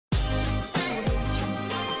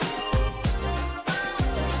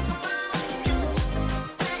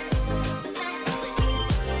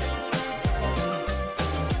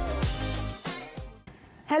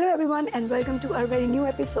everyone, and welcome to our very new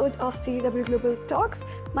episode of CTW Global Talks.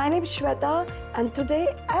 My name is Shweta, and today,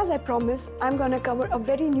 as I promised, I'm going to cover a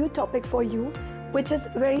very new topic for you, which is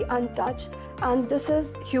very untouched, and this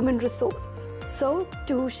is human resource. So,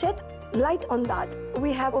 to shed light on that,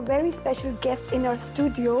 we have a very special guest in our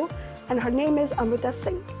studio, and her name is Amruta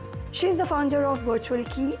Singh. She's the founder of Virtual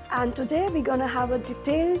Key, and today we're going to have a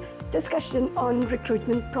detailed discussion on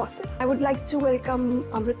recruitment process. I would like to welcome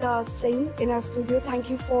Amruta Singh in our studio. Thank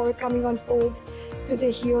you for coming on board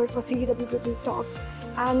today here for CTW Global Talks,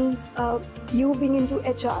 and you being into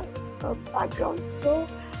HR background. So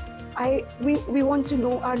we want to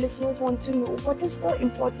know, our listeners want to know, what is the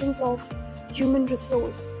importance of human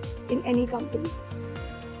resource in any company?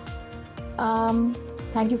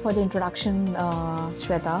 Thank you for the introduction,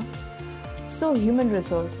 Shweta. So human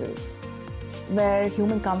resources, where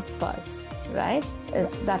human comes first, right?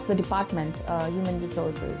 That's the department, human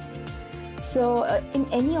resources. So in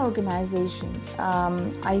any organization,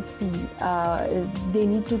 I feel they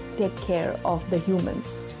need to take care of the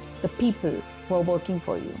humans, the people who are working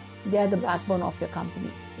for you. They are the backbone of your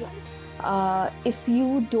company. If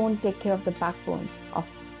you don't take care of the backbone of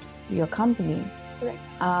your company,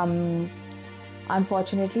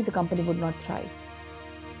 unfortunately, the company would not thrive.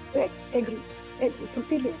 Correct. Agree.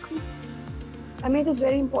 Completely agree. I mean, it is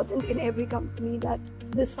very important in every company that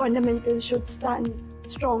this fundamentals should stand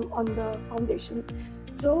strong on the foundation.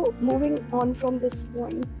 So, moving on from this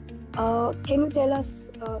point, can you tell us,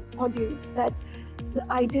 audience, that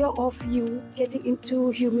the idea of you getting into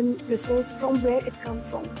human resource, from where it come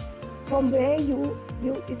from where you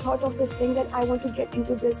thought of this thing that I want to get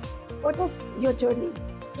into this? What was your journey?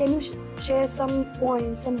 Can you share some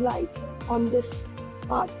points, some light on this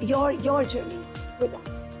part, your journey with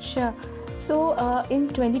us? Sure. So in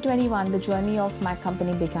 2021, the journey of my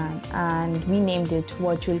company began, and we named it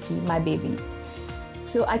Virtual Key, my baby.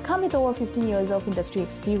 So I come with over 15 years of industry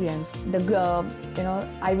experience.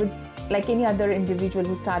 I would, like any other individual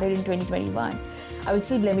who started in 2021, I would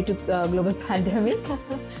still blame it to global pandemic.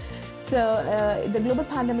 So the global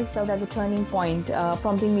pandemic served as a turning point,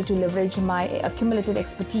 prompting me to leverage my accumulated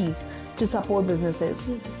expertise to support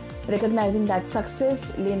businesses, recognizing that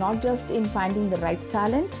success lay not just in finding the right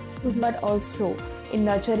talent, but also in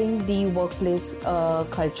nurturing the workplace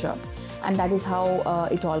culture. And that is how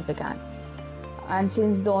it all began. And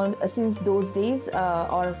since those days,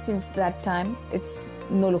 or since that time, it's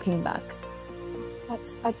no looking back.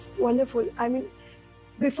 That's wonderful. I mean,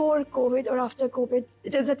 before COVID or after COVID,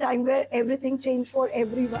 it is a time where everything changed for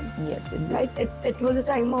everyone. Yes, indeed. Right? It was a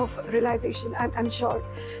time of realization, I'm sure.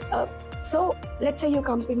 So let's say your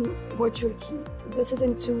company, Virtual Key, this is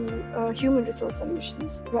into human resource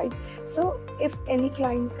solutions, right? So if any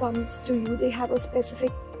client comes to you, they have a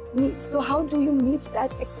specific need. So how do you meet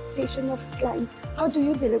that expectation of client? How do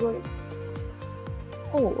you deliver it?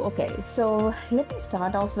 Oh, okay. So let me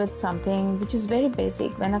start off with something which is very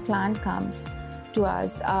basic. When a client comes to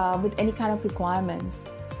us with any kind of requirements,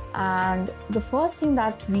 and the first thing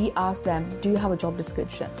that we ask them, do you have a job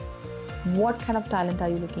description? What kind of talent are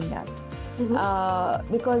you looking at?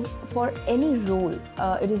 Because for any role,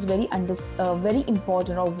 it is very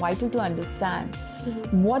important or vital to understand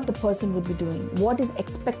what the person would be doing, what is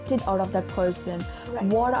expected out of that person,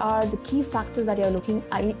 what are the key factors that you're looking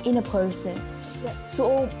at in a person.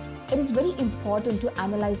 So it is very important to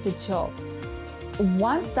analyze the job.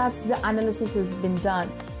 Once the analysis has been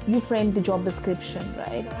done, you frame the job description,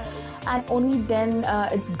 right? And only then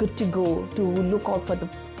it's good to go to look out for the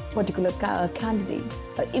particular candidate.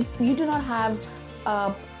 If you do not have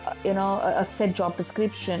a set job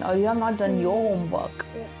description, or you have not done your homework,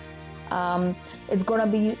 it's going to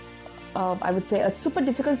be I would say a super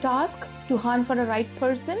difficult task to hunt for the right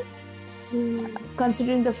person,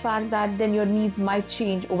 considering the fact that then your needs might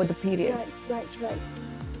change over the period. Right.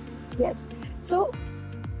 Yes. So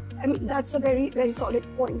I mean, that's a very, very solid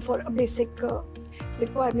point for a basic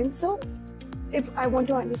requirement. So if I want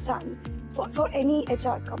to understand, for any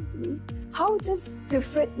HR company, how does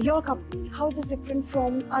your company, how is different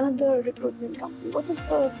from another recruitment company? What is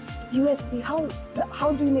the USP?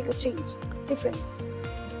 How do you make a difference?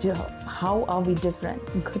 How are we different?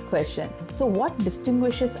 Good question. So what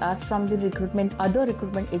distinguishes us from the other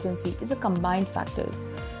recruitment agency is a combined factors.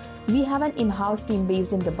 We have an in-house team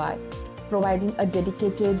based in Dubai, providing a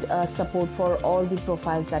dedicated support for all the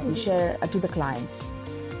profiles that we share to the clients.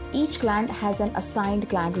 Each client has an assigned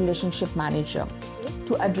client relationship manager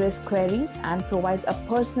to address queries and provides a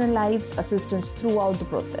personalized assistance throughout the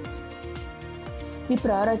process. We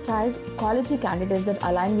prioritize quality candidates that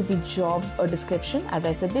align with the job description, as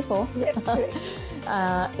I said before, yes,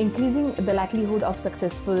 increasing the likelihood of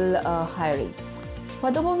successful hiring.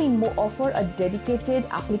 Furthermore, we offer a dedicated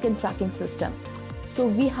applicant tracking system. So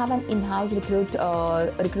we have an in-house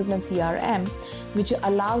recruitment CRM, which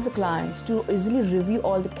allows the clients to easily review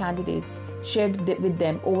all the candidates shared with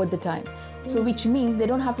them over the time. So which means they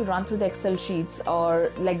don't have to run through the Excel sheets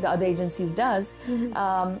or like the other agencies does.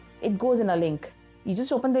 It goes in a link. You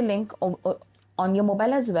just open the link on your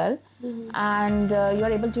mobile as well, and you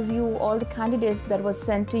are able to view all the candidates that was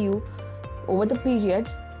sent to you over the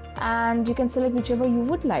period, and you can select whichever you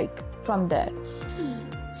would like from there.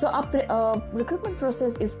 So our recruitment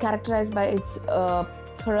process is characterized by its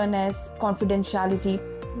thoroughness, confidentiality,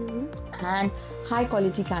 and high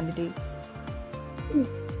quality candidates.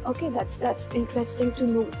 Okay, that's interesting to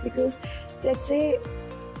know, because let's say,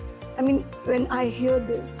 I mean, when I hear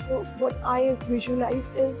this, so what I visualize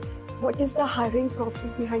is what is the hiring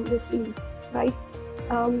process behind the scene, right?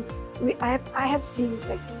 I have seen,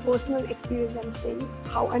 like, personal experience. I'm saying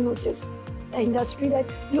how I noticed the industry, that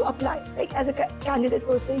you apply, like as a candidate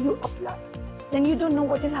per se, you apply, then you don't know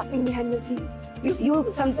what is happening behind the scene. You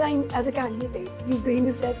sometimes as a candidate, you blame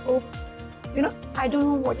yourself, oh, you know, I don't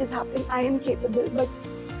know what is happening, I am capable,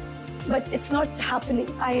 but it's not happening.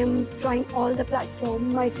 I am trying all the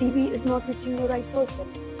platform, my CV is not reaching the right person.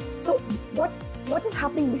 So what is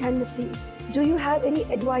happening behind the scene? Do you have any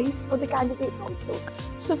advice for the candidates also?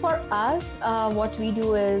 So for us, what we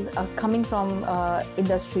do is, coming from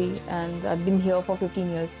industry, and I've been here for 15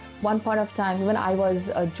 years, one point of time when I was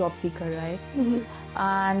a job seeker, right?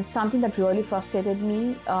 And something that really frustrated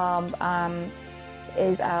me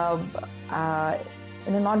is not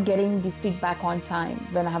getting the feedback on time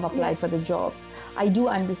when I have applied for the jobs. I do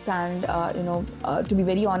understand, to be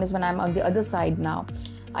very honest, when I'm on the other side now,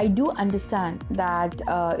 I do understand that,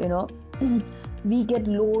 we get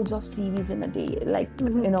loads of CVs in a day. Like,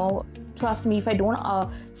 trust me, if I don't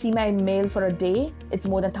see my mail for a day, it's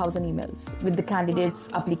more than 1,000 emails with the candidates'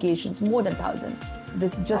 applications, more than 1,000.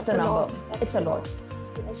 This is just a number. It's a lot.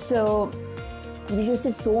 So we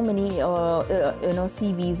receive so many,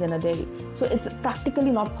 CVs in a day. So it's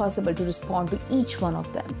practically not possible to respond to each one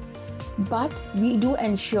of them. But we do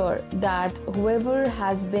ensure that whoever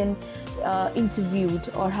has been interviewed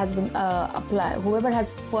or has been applied, whoever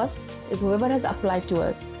has applied to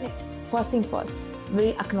us, first thing first, we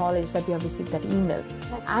acknowledge that we have received that email.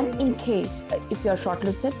 And in case, if you are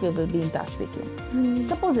shortlisted, we will be in touch with you.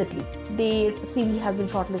 Supposedly, their CV has been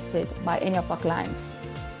shortlisted by any of our clients.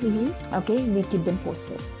 Okay, we keep them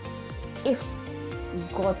posted. If,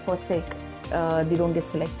 God forsake, they don't get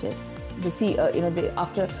selected, they see,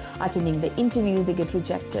 after attending the interview, they get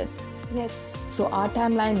rejected. Yes. So our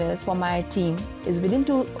timeline is, for my team, is within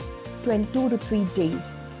 2 to 3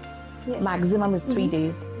 days. Yes. Maximum is 3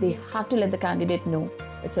 days. They have to let the candidate know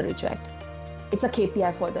it's a reject. It's a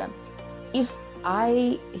KPI for them. If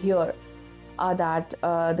I hear that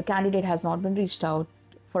the candidate has not been reached out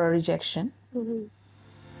for a rejection,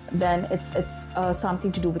 then it's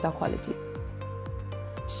something to do with our quality.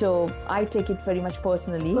 So I take it very much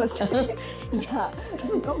personally. Yeah.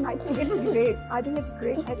 No, I think it's great. I think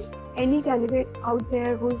any candidate out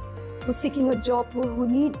there who's seeking a job, who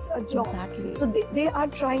needs a job. Exactly. So they are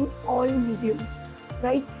trying all mediums,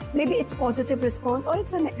 right? Maybe it's positive response or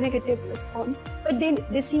it's a negative response, but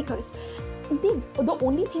they seek a response. The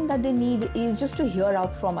only thing that they need is just to hear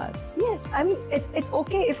out from us. Yes, I mean, it's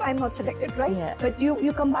okay if I'm not selected, right? Yeah. But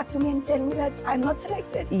you come back to me and tell me that I'm not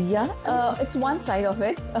selected. Yeah, it's one side of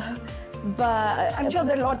it. But I'm sure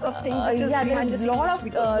there are a lot of things. There's a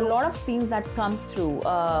lot of scenes that comes through.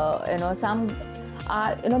 There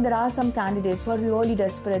are some candidates who are really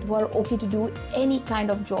desperate, who are okay to do any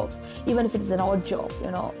kind of jobs, even if it is an odd job,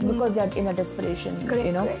 because they are in a desperation,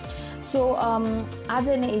 Correct. So as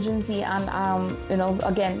an agency, and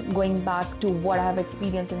again, going back to what I have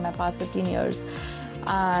experienced in my past 15 years,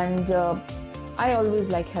 and I always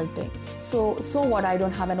like helping. So what, I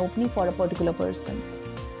don't have an opening for a particular person.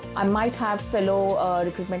 I might have fellow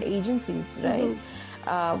recruitment agencies, right?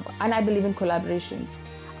 And I believe in collaborations.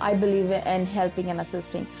 I believe in helping and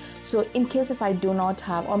assisting. So in case if I do not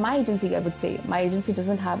have, or my agency, I would say, my agency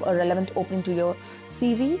doesn't have a relevant opening to your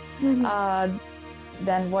CV,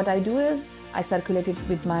 then what I do is I circulate it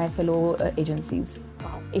with my fellow agencies.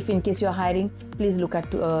 Wow. If in case you're hiring, please look at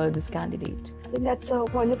this candidate. I think that's a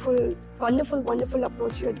wonderful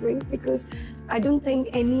approach you're doing, because I don't think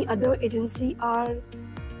any other agency are,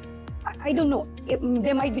 I don't know,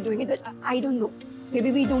 they might be doing it, but I don't know.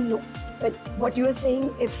 Maybe we don't know. But what you are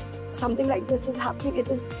saying, if something like this is happening, it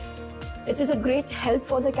is a great help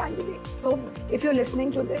for the candidate. So if you're listening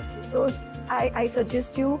to this, so I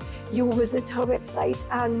suggest you visit her website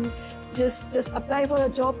and just apply for a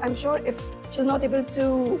job. I'm sure if she's not able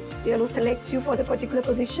to select you for the particular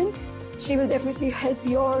position, she will definitely help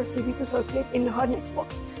your CV to circulate in her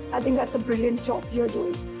network. I think that's a brilliant job you're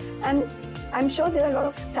doing. And I'm sure there are a lot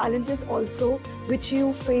of challenges also which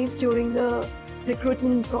you face during the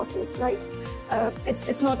recruitment process, right?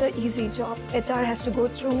 It's not an easy job. HR has to go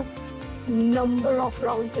through number of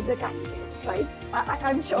rounds with the candidate, right?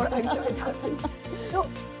 I'm sure it happens. So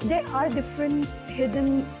there are different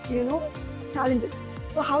hidden, challenges.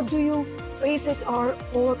 So how do you face it or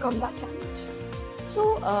overcome that challenge?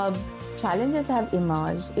 So challenges have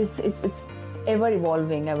emerged. It's ever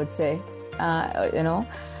evolving, I would say.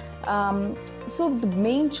 So the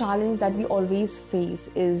main challenge that we always face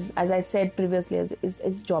is, as I said previously,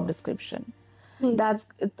 is job description.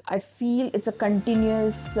 I feel it's a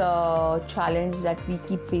continuous challenge that we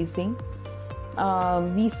keep facing.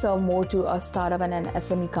 We serve more to a startup and an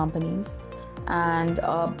SME companies, and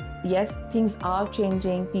yes, things are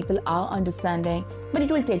changing, people are understanding, but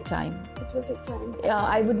it will take time. It will take time.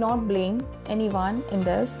 I would not blame anyone in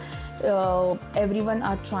this. Everyone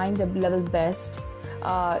are trying their level best,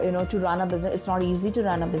 to run a business. It's not easy to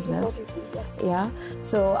run a business. It's not easy, yes. Yeah.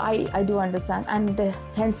 So I do understand, and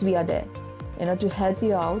hence we are there, to help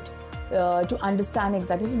you out, to understand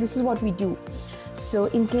exactly. So this is what we do. So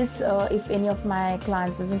in case if any of my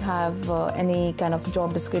clients doesn't have any kind of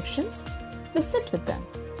job descriptions, we sit with them.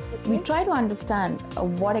 Okay. We try to understand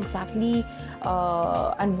what exactly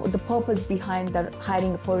and the purpose behind the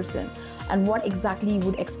hiring a person, and what exactly you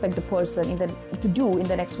would expect the person to do in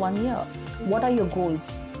the next 1 year. What are your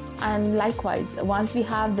goals? And likewise, once we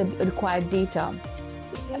have the required data,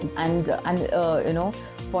 and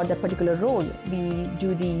for the particular role, we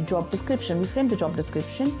do the job description, we frame the job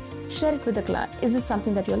description, share it with the client. Is this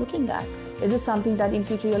something that you're looking at? Is this something that in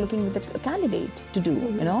future you're looking with a candidate to do,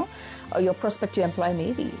 or your prospective employee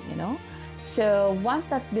maybe, So once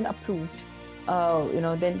that's been approved,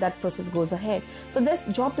 then that process goes ahead. So this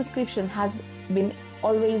job description has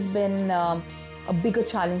always been a bigger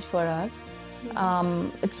challenge for us.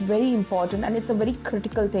 It's very important, and it's a very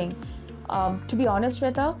critical thing. To be honest,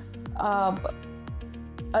 Shweta,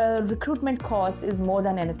 a recruitment cost is more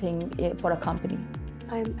than anything for a company.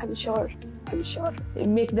 I'm sure.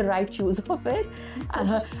 Make the right use of it.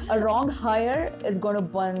 A wrong hire is going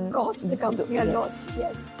to cost the company a lot.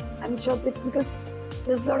 Yes, I'm sure because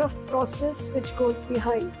there's a lot of process which goes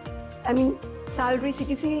behind. I mean, salary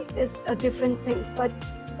CTC is a different thing, but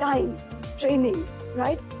time, training,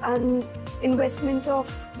 right, and investment of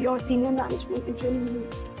your senior management in training you.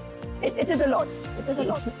 It is a lot.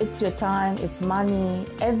 It's your time, it's money,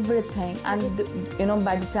 everything. And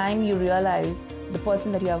by the time you realize the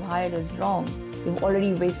person that you have hired is wrong, you've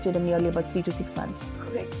already wasted nearly about 3 to 6 months.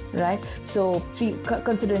 Correct. Right? So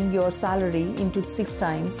considering your salary into 6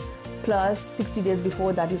 times, plus 60 days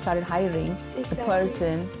before that you started hiring the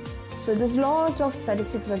person. So there's lots of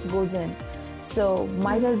statistics that goes in. So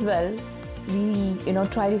might as well we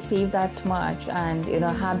try to save that much and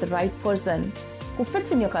have the right person who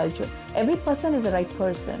fits in your culture. Every person is the right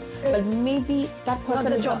person, but maybe that person not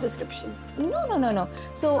the is job not. description. No.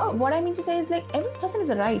 So what I mean to say is, like, every person is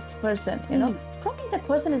the right person. Probably that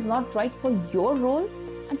person is not right for your role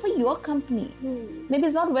and for your company. Maybe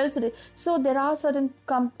it's not well suited. So there are certain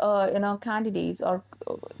candidates or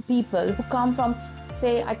people who come from,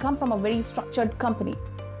 say, I come from a very structured company,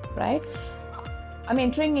 right? I'm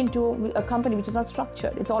entering into a company which is not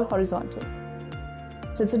structured. It's all horizontal.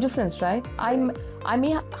 So it's a difference, right? I may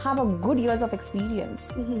have a good years of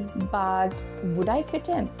experience, but would I fit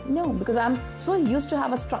in? No, because I'm so used to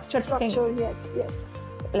have a structured thing. Yes.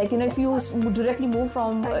 Like, if you directly move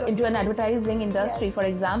from into an advertising industry, for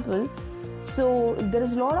example, so there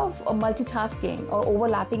is a lot of multitasking or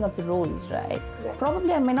overlapping of the roles, right? Correct.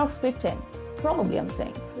 Probably I may not fit in. Probably, I'm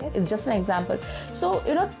saying. Yes. It's just an example. So,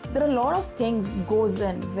 there are a lot of things goes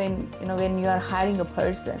in when you are hiring a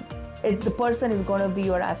person. The person is going to be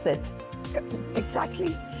your asset.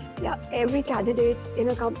 Exactly. Yeah, every candidate in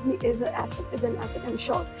a company is an asset, I'm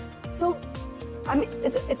sure. So, I mean,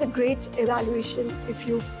 it's a great evaluation if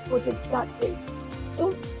you put it that way.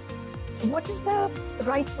 So, what is the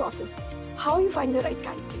right process? How you find the right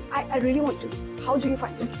candidate? I really want to know. How do you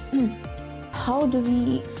find it? How do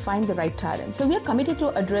we find the right talent? So we are committed to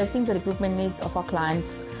addressing the recruitment needs of our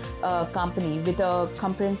clients' company with a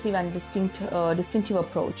comprehensive and distinctive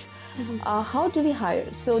approch. How do we hire?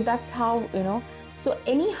 So that's how, so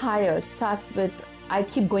any hire starts with, I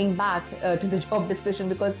keep going back to the job description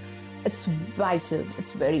because it's vital,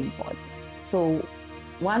 it's very important. So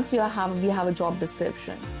once we have a job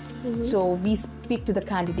description, So we speak to the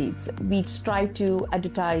candidates. We try to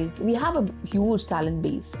advertise. We have a huge talent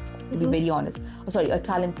base, to be very honest. A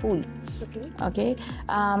talent pool. Okay.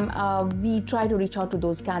 We try to reach out to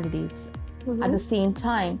those candidates. At the same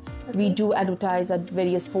time, we do advertise at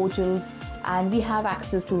various portals, and we have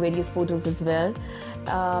access to various portals as well.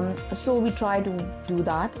 So we try to do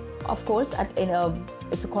that. Of course,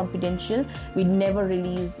 it's a confidential. We never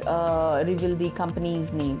reveal the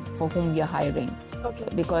company's name for whom we are hiring,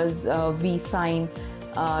 because we sign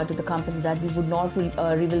to the company that we would not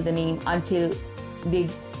reveal the name until they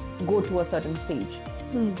go to a certain stage.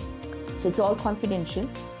 So it's all confidential.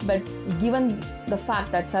 But given the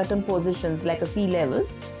fact that certain positions, like a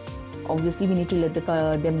C-levels, obviously we need to let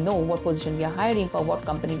them know what position we are hiring for, what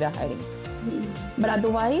company we are hiring. But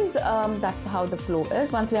otherwise, that's how the flow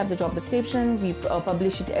is. Once we have the job description, we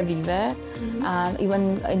publish it everywhere. And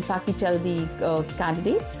even, in fact, we tell the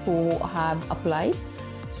candidates who have applied,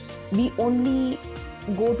 we only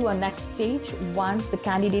go to a next stage once the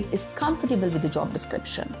candidate is comfortable with the job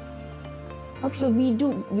description. So we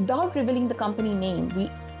do, without revealing the company name,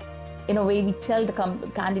 we tell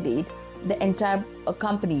the candidate the entire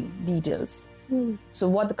company details. So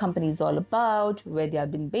what the company is all about, where they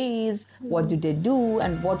have been based, what do they do,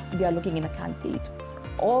 and what they are looking in a candidate.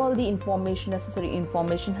 All the necessary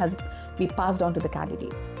information has been passed on to the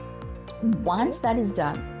candidate. Once that is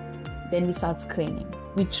done, then we start screening.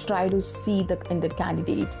 We try to see in the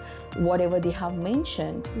candidate whatever they have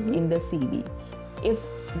mentioned in the CV. If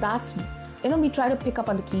that's, we try to pick up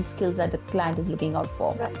on the key skills that the client is looking out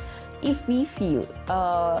for. If we feel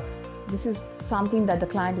this is something that the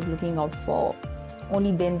client is looking out for,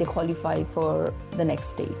 only then they qualify for the next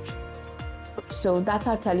stage. So that's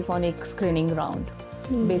our telephonic screening round,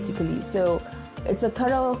 basically. So it's a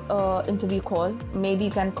thorough interview call. Maybe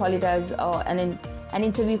you can call it as an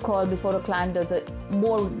interview call before a client does a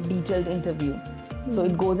more detailed interview. So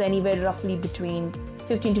it goes anywhere roughly between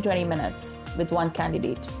 15 to 20 minutes with one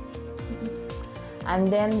candidate. And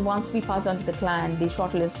then once we pass on to the client, they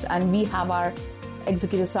shortlist, and we have our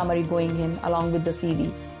executive summary going in along with the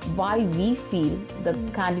CV, why we feel the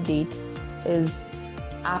candidate is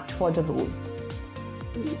apt for the role.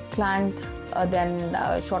 Client then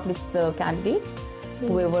shortlists the candidate,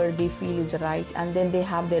 whoever they feel is right, and then they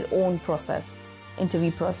have their own process,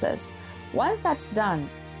 interview process. Once that's done,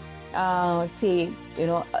 say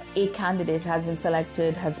a candidate has been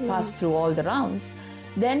selected, has passed through all the rounds,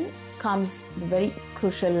 then comes the very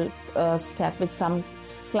crucial step, which some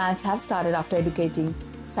clients have started after educating: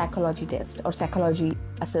 psychology test or psychology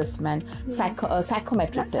assessment,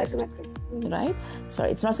 psychometric test. Right?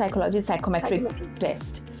 Sorry, it's not psychology, it's psychometric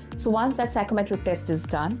test. So once that psychometric test is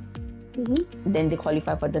done, then they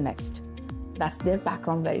qualify for the next. That's their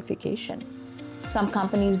background verification. Some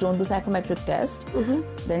companies don't do psychometric test,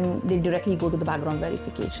 then they directly go to the background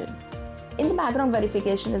verification. In the background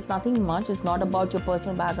verification, it's nothing much. It's not about your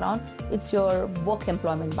personal background. It's your work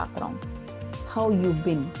employment background. How you've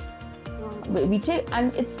been. We take,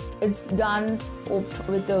 and it's done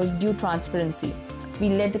with the due transparency. We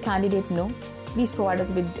let the candidate know, please provide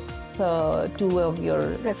us with 2 of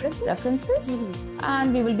your references,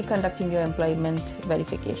 and we will be conducting your employment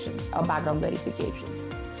verification or background verifications.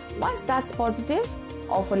 Once that's positive,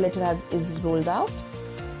 offer letter is rolled out,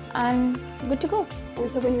 and good to go.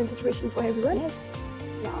 It's a win-win situation for everyone. Yes.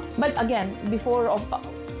 Yeah. But again, before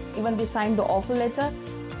even they sign the offer letter,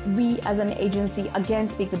 we as an agency again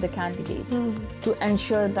speak with the candidate to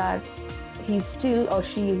ensure that he or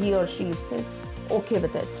she is still okay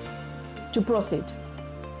with it to proceed.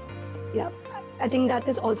 Yeah, I think that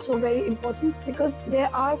is also very important, because there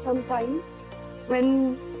are some times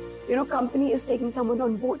when company is taking someone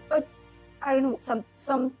on board, but I don't know,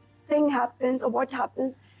 something happens, or what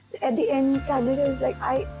happens at the end, candidate is like,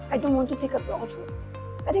 I don't want to take up the offer.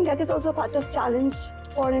 I think that is also part of challenge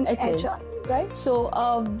for an HR, right? So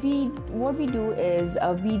what we do is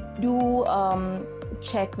we do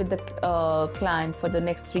check with the client for the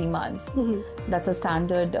next 3 months. That's a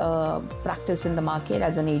standard practice in the market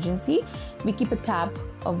as an agency. We keep a tab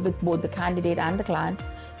with both the candidate and the client.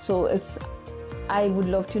 So I would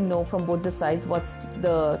love to know from both the sides what's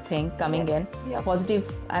the thing coming in,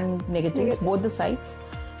 positive and negatives, both the sides.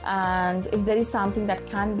 And if there is something that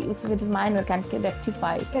can be, if it is minor, can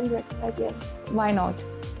rectify. Can rectify, yes. Why not?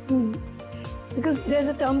 Because there's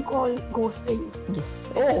a term called ghosting. Yes.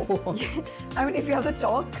 I mean, if you have to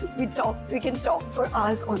talk, we can talk for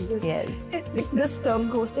hours on this. Yes. This term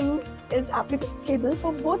ghosting is applicable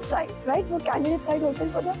for both sides, right? For candidate side also,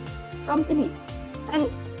 for the company. And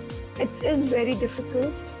it is very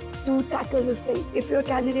difficult to tackle this thing. If you're a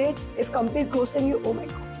candidate, if company is ghosting you, oh my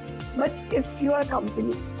God. But if you are a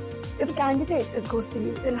company, if a candidate is ghosting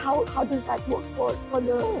you, then how does that work for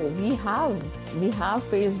the? Oh, we have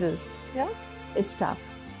faced this. Yeah, it's tough.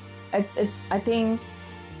 It's I think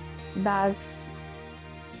that's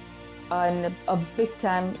a big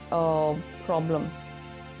time problem.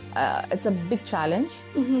 It's a big challenge,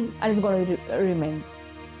 and it's going to remain.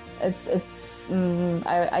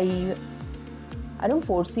 I don't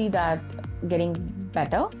foresee that getting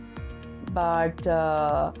better, but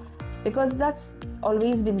because that's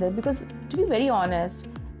always been there. Because to be very honest,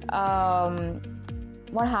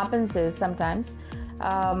 what happens is sometimes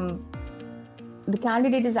the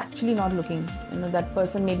candidate is actually not looking. That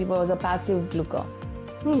person maybe was a passive looker.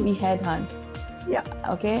 We headhunt. Yeah.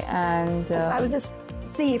 Okay, and I will just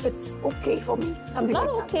see if it's okay for me. Something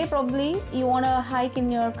not like okay, probably. You want a hike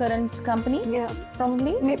in your current company? Yeah.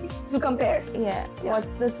 Probably. Maybe to compare. Yeah.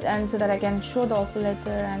 What's this? And so that I can show the offer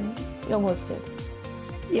letter and you're ghosted.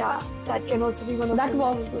 Yeah, that can also be one of that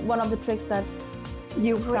works. One of the tricks that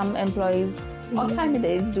some employees or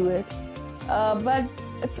candidates do it. But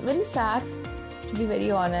it's very sad, to be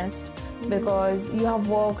very honest, because you have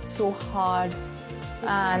worked so hard,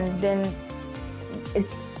 and then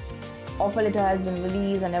it's offer letter has been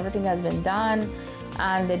released and everything has been done,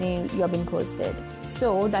 and then you have been ghosted.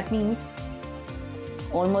 So that means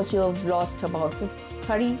almost you have lost about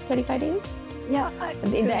 35 days. Yeah,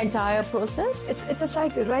 in the entire process. It's a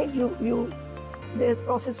cycle, right? You there's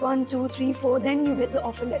process 1, 2, 3, 4, then you get the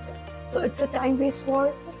offer letter. So it's a time waste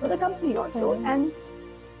for the company also. And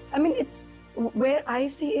I mean, it's where I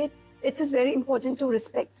see it. It is very important to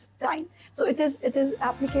respect time. So it is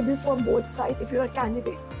applicable for both sides. If you're a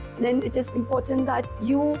candidate, then it is important that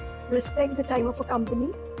you respect the time of a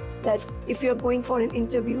company. That if you're going for an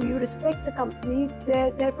interview, you respect the company,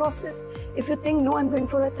 their process. If you think, no, I'm going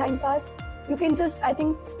for a time pass, you can just, I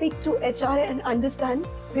think, speak to HR and understand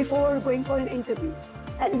before going for an interview.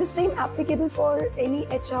 And the same applicable for any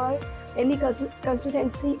HR, any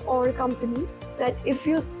consultancy or company, that if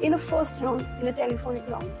you, in a first round, in a telephonic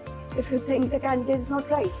round, if you think the candidate is not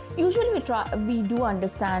right. Usually we do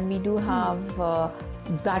understand, we do have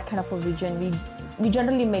that kind of a vision. We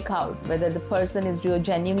generally make out whether the person is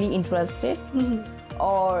genuinely interested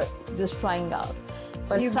or just trying out.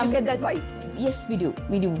 But so you get that vibe? Yes, we do.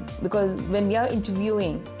 Because when we are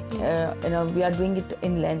interviewing, we are doing it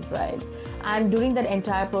in length, right? And during that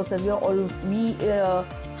entire process, we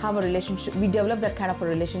have a relationship. We develop that kind of a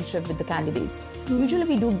relationship with the candidates. Usually,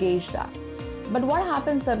 we do gauge that. But what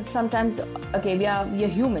happens sometimes? Okay, we are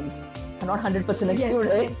humans, we're not 100%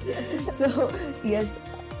 accurate. Yes. So yes,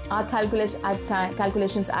 our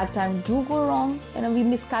calculations at times do go wrong. We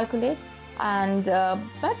miscalculate, and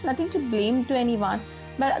but nothing to blame to anyone.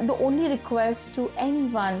 But the only request to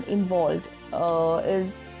anyone involved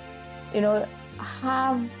is,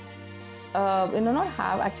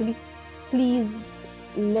 please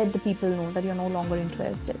let the people know that you're no longer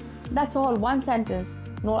interested. That's all. One sentence.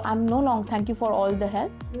 No, I'm no longer. Thank you for all the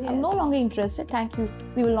help. Yes. I'm no longer interested. Thank you.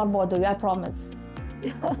 We will not bother you. I promise.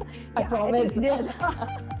 I promise.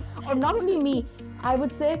 Or not only me. I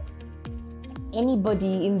would say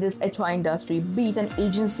anybody in this HR industry, be it an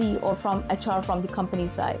agency or from HR from the company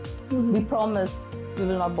side, we promise we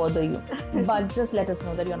will not bother you. But just let us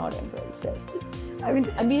know that you're not interested. I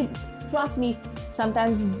mean, trust me.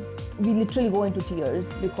 Sometimes we literally go into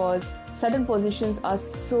tears because certain positions are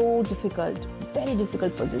so difficult, very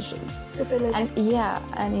difficult positions to fill in. And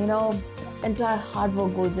entire hard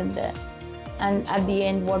work goes in there, and at the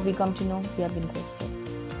end, what we come to know, we have been ghosted.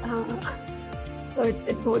 So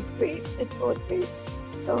it both ways.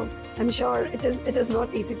 So I'm sure it is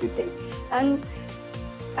not easy to take. And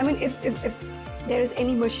I mean, if there is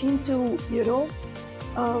any machine to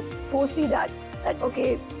foresee that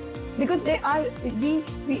okay, because we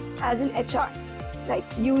as an HR, like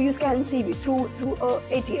you scan CV through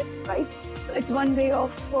ATS, right? So it's one way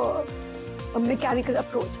of a mechanical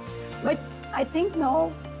approach. But I think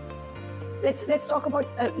now let's talk about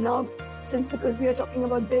now, since because we are talking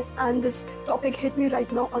about this, and this topic hit me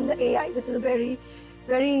right now on the AI, which is a very,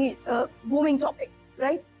 very booming topic,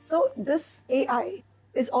 right? So this AI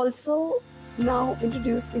is also now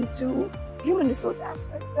introduced into human resource as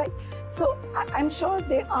well, right? So I'm sure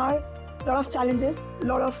there are a lot of challenges, a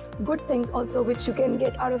lot of good things also which you can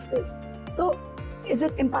get out of this. So is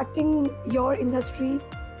it impacting your industry?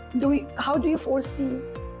 How do you foresee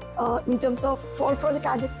in terms of for the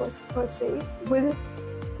candidate per se, will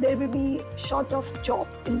there be short of job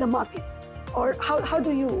in the market, or how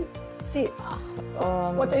do you see it?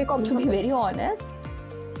 What are your comments? To be very honest,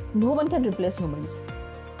 no one can replace humans.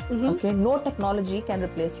 Okay, no technology can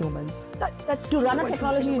replace humans. That's to run a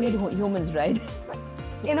technology, you need humans, right?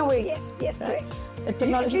 In a way, yes, correct.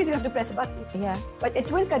 Technology. At least you have to press a button. Yeah. But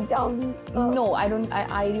it will cut down. No, I don't.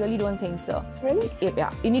 I really don't think so. Really?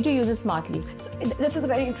 Yeah. You need to use it smartly. So this is a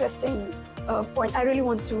very interesting point. I really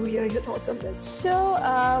want to hear your thoughts on this. So,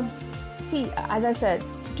 see, as I said,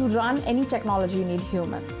 to run any technology, you need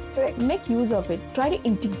human. Correct. Make use of it. Try to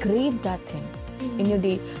integrate that thing in your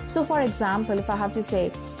day. So, for example, if I have to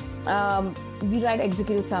say, we write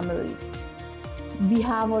executive summaries. We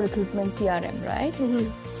have a recruitment CRM, right?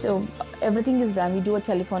 So everything is done. We do a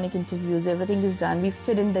telephonic interviews. Everything is done. We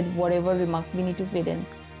fit in that whatever remarks we need to fit in.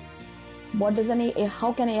 What does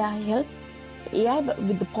how can AI help? AI,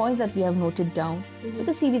 with the points that we have noted down, with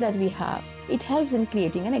the CV that we have, it helps in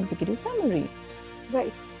creating an executive summary.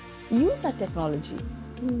 Right. Use that technology.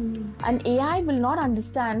 And AI will not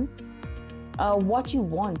understand what you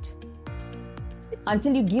want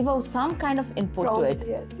until you give out some kind of input Prompt, to it.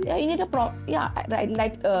 yes. Yeah, you need a prompt. Yeah, right,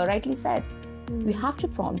 like rightly said. We have to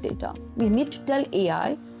prompt data. We need to tell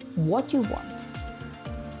AI what you want.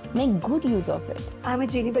 Make good use of it. I'm a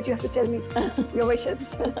genie, but you have to tell me your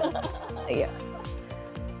wishes. Yeah.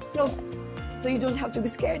 So you don't have to be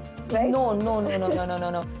scared, right? No.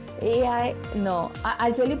 AI, no.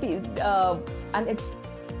 I'll tell you, and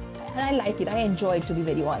I like it. I enjoy it, to be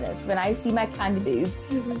very honest. When I see my candidates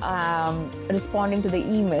responding to the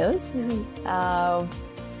emails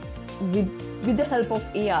with the help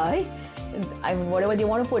of AI, I mean, whatever they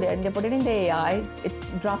want to put in, they put it in the AI.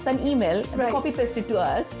 It drafts an email, copy paste it to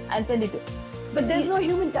us, and send it to. But there's no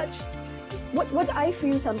human touch. What I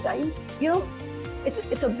feel sometimes,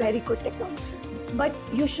 it's a very good technology, but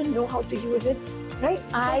you should know how to use it, right?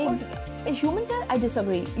 A human touch, I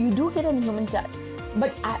disagree. You do get a human touch.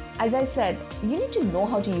 But as I said, you need to know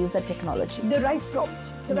how to use that technology. The right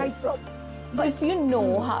prompt. Right prompt. So if you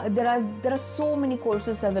know how, there are so many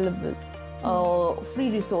courses available, free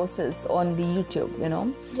resources on the YouTube.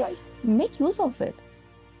 Right. Make use of it.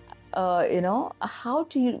 How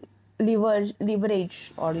to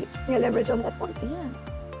leverage or leverage on that point. Yeah.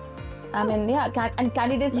 I mean, and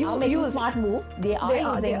candidates are making a smart move. They are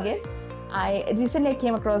using it. I recently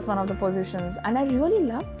came across one of the positions, and I really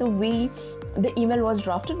loved the way the email was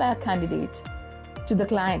drafted by a candidate to the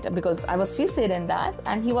client, because I was CC'd in that,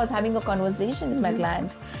 and he was having a conversation with my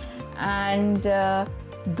client. And the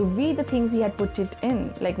way the things he had put it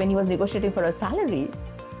in, like when he was negotiating for a salary,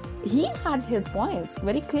 he had his points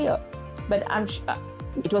very clear. But I'm sure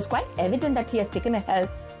it was quite evident that he has taken a help,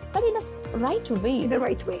 but in a right way. In a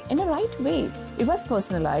right way. In a right way. It was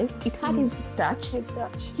personalized. It had his touch.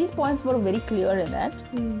 His points were very clear in it.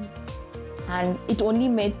 And it only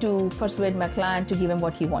made to persuade my client to give him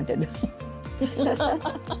what he wanted.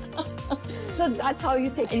 So that's how you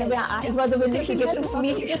take in help. A way, it was a win situation for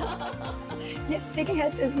me. Yes, taking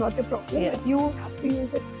help is not a problem, but you have to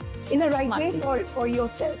use it in a right way for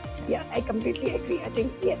yourself. Yeah, I completely agree. I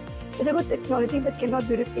think, yes, it's a good technology, but cannot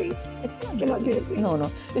be replaced. It cannot be replaced. No.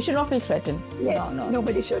 You should not feel threatened. Yes,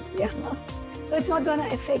 nobody should. Yeah. So it's not going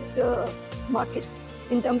to affect the market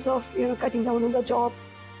in terms of, cutting down on the jobs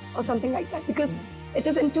or something like that, because it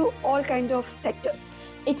is into all kind of sectors.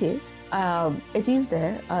 It is. It is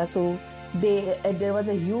there. So there was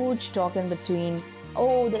a huge talk in between.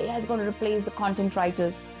 Oh, the AI is going to replace the content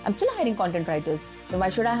writers. I'm still hiring content writers. Then why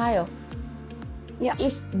should I hire? Yeah.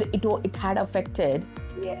 If it had affected,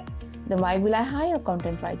 then why will I hire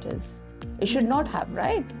content writers? It should not have,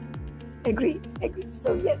 right? Agreed.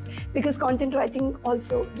 So yes, because content writing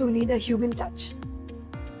also do need a human touch.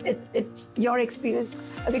 Your experience.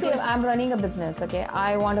 So I'm running a business, okay?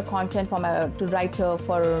 I want a content to write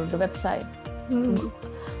for the website.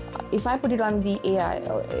 If I put it on the AI,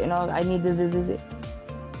 I need this.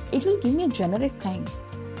 It will give me a generic thing.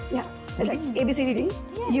 Yeah, it's like ABCDD.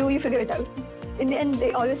 Yeah. You figure it out. In the end,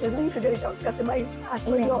 they always say, no, you figure it out, customize as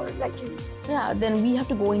per your liking. Yeah, then we have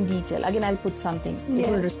to go in detail. Again, I'll put something. It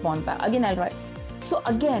will respond back. Again, I'll write. So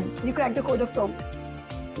again, you crack the code of prompt.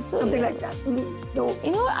 Something like that. No.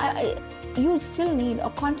 You still need a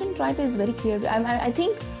content writer. Is very clear. I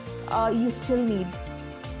think you still need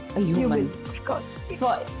a human. Of course.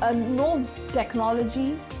 For no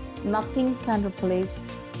technology, nothing can replace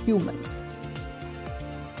humans.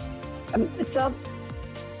 It's a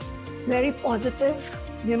very positive,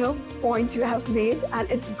 point you have made, and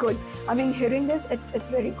it's good. I mean, hearing this, it's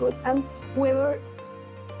very good. And whoever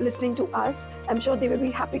listening to us, I'm sure they will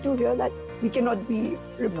be happy to hear that we cannot be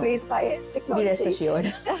replaced by technology. Be rest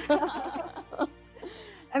assured.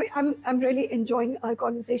 I mean, I'm really enjoying our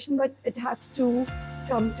conversation, but it has to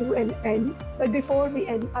come to an end. But before we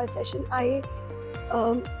end our session, I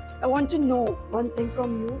want to know one thing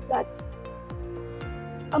from you, that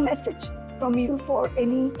a message from you for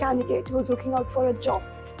any candidate who's looking out for a job.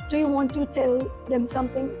 do you want to tell them some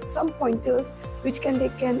pointers which they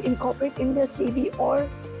can incorporate in their CV, or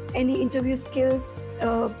any interview skills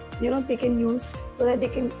they can use so that they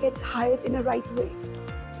can get hired in a right way?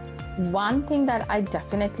 One thing that I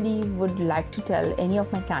definitely would like to tell any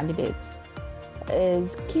of my candidates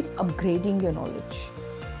is keep upgrading your knowledge.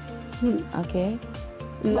 Okay,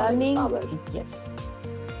 learning. Yes.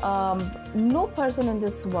 No person in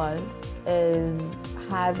this world has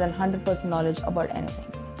 100% knowledge about anything.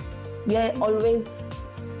 We are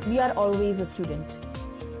always a student.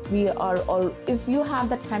 If you have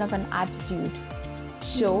that kind of an attitude,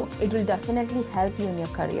 so it will definitely help you in your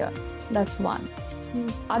career. That's one.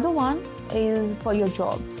 Other one is for your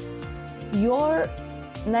jobs. Your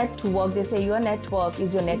network, they say your network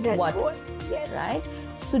is your net worth. Yes. Right?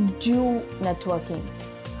 So do networking.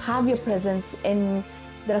 Have your presence in,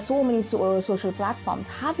 there are so many social platforms.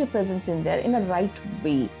 Have your presence in there in a right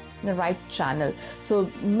way, in a right channel. So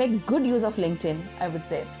make good use of LinkedIn, I would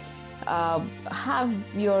say. Have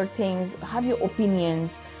your things, have your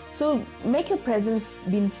opinions. So make your presence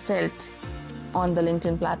being felt on the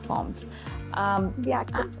LinkedIn platforms. Be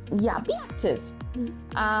active. Be active.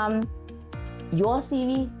 Your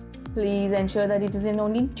CV, please ensure that it is in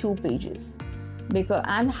only 2 pages,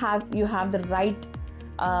 and you have the right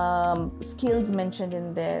skills mentioned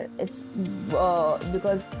in there. It's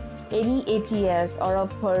because any ATS or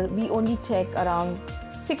we only take around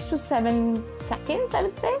 6 to 7 seconds, I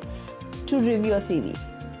would say, to review a CV.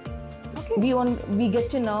 Okay. We get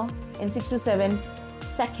to know in 6 to 7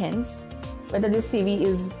 seconds whether this CV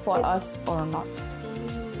is for us or not.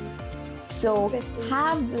 So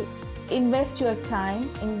invest your time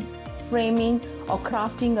in framing or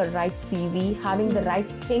crafting a right CV, having the right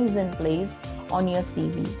things in place on your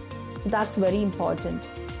CV. So that's very important.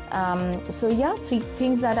 3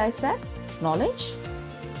 things that I said: knowledge,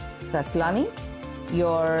 that's learning,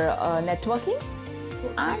 your networking,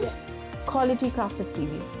 and quality crafted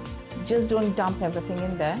CV. Just don't dump everything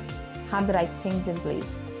in there. Have the right things in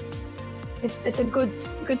place. It's a good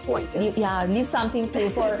point. Yes. Leave something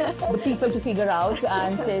for the people to figure out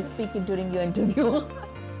and speak it during your interview.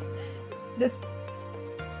 This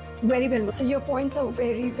very well noted. So your points are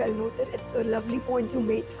very well noted. It's a lovely point you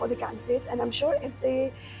made for the candidates, and I'm sure if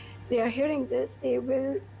they are hearing this, they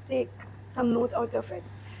will take some note out of it.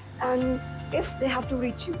 And if they have to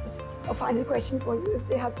reach you, it's a final question for you. If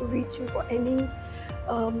they have to reach you for any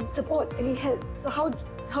support, any help, so how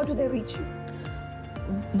do they reach you?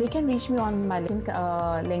 They can reach me on my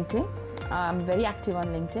LinkedIn. I'm very active on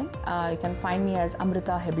LinkedIn. You can find me as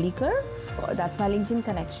Amruta Heblikar. That's my LinkedIn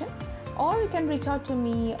connection. Or you can reach out to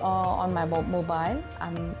me on my mobile.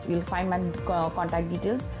 You'll find my contact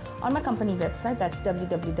details on my company website. That's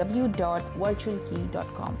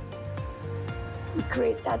www.virtualkey.com.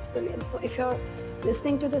 Great, that's brilliant. So if you're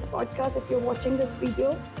listening to this podcast, if you're watching this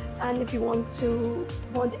video, and if you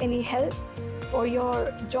want any help for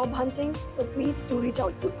your job hunting, so please do reach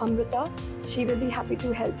out to Amruta. She will be happy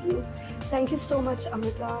to help you. Thank you so much,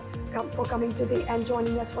 Amruta, for coming today and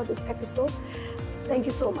joining us for this episode. Thank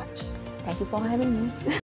you so much. Thank you for having me.